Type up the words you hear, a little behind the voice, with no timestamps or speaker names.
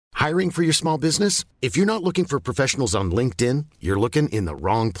Hiring for your small business? If you're not looking for professionals on LinkedIn, you're looking in the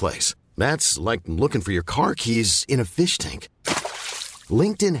wrong place. That's like looking for your car keys in a fish tank.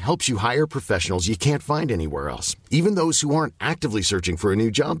 LinkedIn helps you hire professionals you can't find anywhere else, even those who aren't actively searching for a new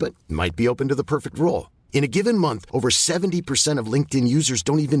job but might be open to the perfect role. In a given month, over 70% of LinkedIn users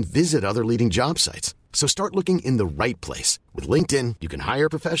don't even visit other leading job sites. So start looking in the right place. With LinkedIn, you can hire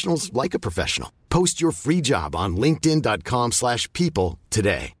professionals like a professional. Post your free job on linkedin.com/people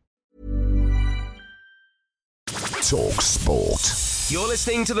today. talkSPORT. You're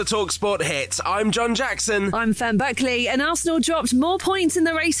listening to the talkSPORT Hit. I'm John Jackson. I'm Fern Buckley, and Arsenal dropped more points in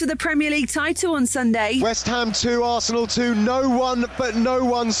the race for the Premier League title on Sunday. West Ham 2, Arsenal 2. No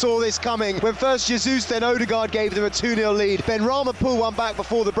one saw this coming. When first Jesus, then Odegaard gave them a 2-0 lead. Benrahma pulled one back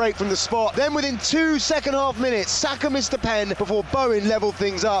before the break from the spot. Then within 2 second-half minutes, Saka missed a pen before Bowen levelled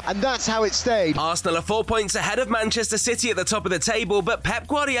things up, and that's how it stayed. Arsenal are 4 points ahead of Manchester City at the top of the table, but Pep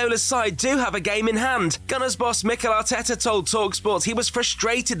Guardiola's side do have a game in hand. Gunners boss Mikel Arteta told talkSPORT he was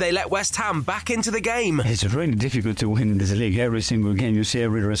frustrated they let West Ham back into the game. It's really difficult to win this league. Every single game, you see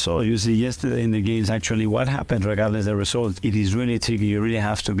every result. You see yesterday in the games actually what happened regardless of the result. It is really tricky. You really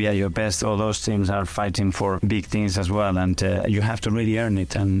have to be at your best. All those teams are fighting for big things as well, and you have to really earn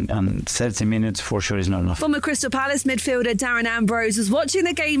it, and 30 minutes for sure is not enough. Former Crystal Palace midfielder Darren Ambrose was watching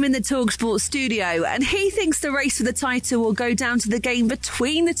the game in the talkSPORT studio, and he thinks the race for the title will go down to the game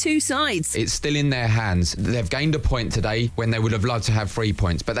between the two sides. It's still in their hands. They've gained a point today when they would have loved to have 3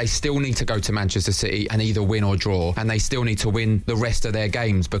 points, but they still need to go to Manchester City and either win or draw, and they still need to win the rest of their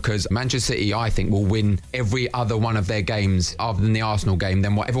games, because Manchester City, I think, will win every other one of their games other than the Arsenal game.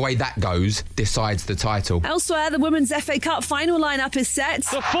 Then whatever way that goes decides the title. Elsewhere, the Women's FA Cup final lineup is set.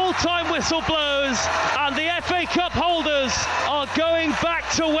 The full-time whistle blows and the FA Cup holders are going back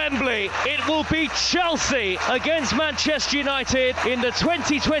to Wembley. It will be Chelsea against Manchester United in the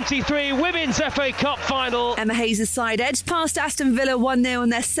 2023 Women's FA Cup final. Emma Hayes' side edged past Aston Villa 1-0 in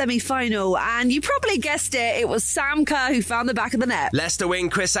their semi-final, and you probably guessed it was Sam Kerr who found the back of the net. Leicester wing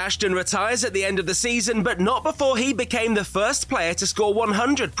Chris Ashton retires at the end of the season, but not before he became the first player to score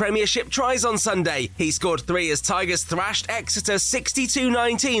 100 Premiership tries on Sunday. He scored 3 as Tigers thrashed Exeter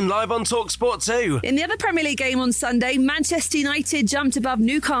 62-19 live on talkSPORT 2. In the other Premier League game on Sunday, Manchester United jumped above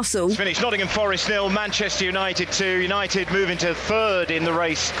Newcastle. Finished Nottingham Forest 0, Manchester United 2. United moving to third in the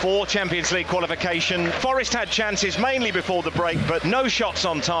race for Champions League qualification. Forest had chances mainly before the break, but no shots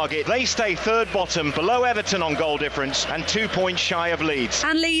on target. They stay third bottom, below Everton on goal difference, and 2 points shy of Leeds.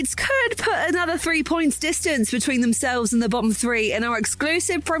 And Leeds could put another 3 points distance between themselves and the bottom three in our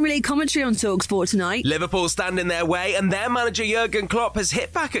exclusive Premier League commentary on talkSPORT tonight. Liverpool stand in their way, and their manager Jurgen Klopp has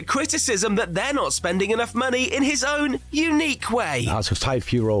hit back at criticism that they're not spending enough money in his own unique way. Ask a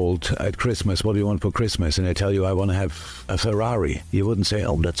 5-year-old at Christmas, what do you want for Christmas? And they tell you, I want to have a Ferrari. You wouldn't say,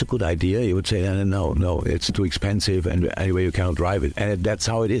 oh, that's a good idea. You would say, no, it's too expensive, and anyway, you cannot drive it. And that's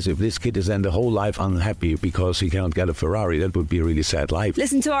how it is. If this kid is then the whole life unhappy because he cannot get a Ferrari, that would be a really sad life.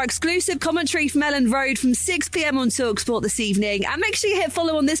 Listen to our exclusive commentary from Elland Road from 6 p.m. on talkSPORT this evening, and make sure you hit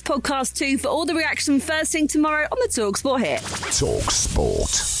follow on this podcast too for all the reaction first thing tomorrow on the talkSPORT Hit.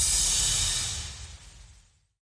 talkSPORT.